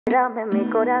Dame mi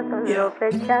corazón, lo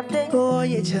fechaste.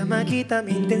 Oye, chamaquita,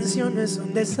 mi intención no es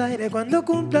un desaire. Cuando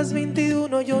cumplas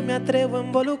 21 yo me atrevo a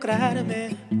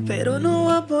involucrarme, pero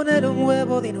no a poner un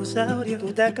huevo dinosaurio.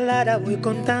 Tú te aclaras, voy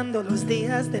contando los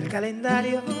días del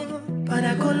calendario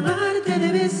para colmarte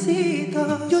de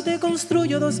besitos. Yo te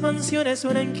construyo 2 mansiones,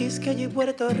 una en Quisqueya y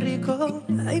Puerto Rico.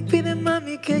 Ay, pide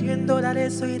mami que yo en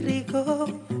dólares soy rico.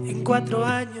 En 4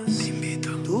 años te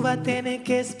invito. Tú vas a tener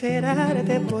que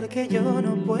esperarte porque yo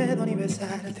no puedo ni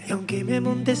besarte. Y aunque me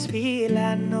montes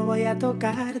fila, no voy a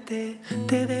tocarte.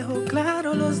 Te dejo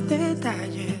claro los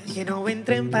detalles. Que no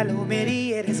entre en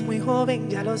palomería, eres muy joven,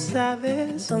 ya lo sabes.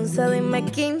 Entonces dime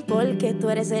quién, porque tú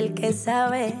eres el que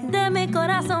sabe. De mi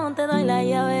corazón te doy la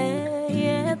llave. Y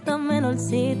esta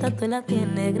menorcita tú la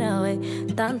tienes grave.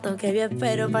 Tanto que yo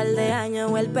espero un par de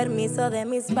años o el permiso de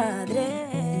mis padres.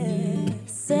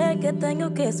 Sé que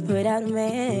tengo que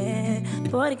esperarme,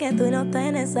 porque tú no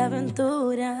tienes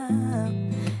aventura.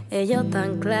 Ellos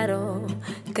tan claro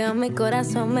que mi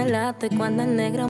corazón me late cuando el negro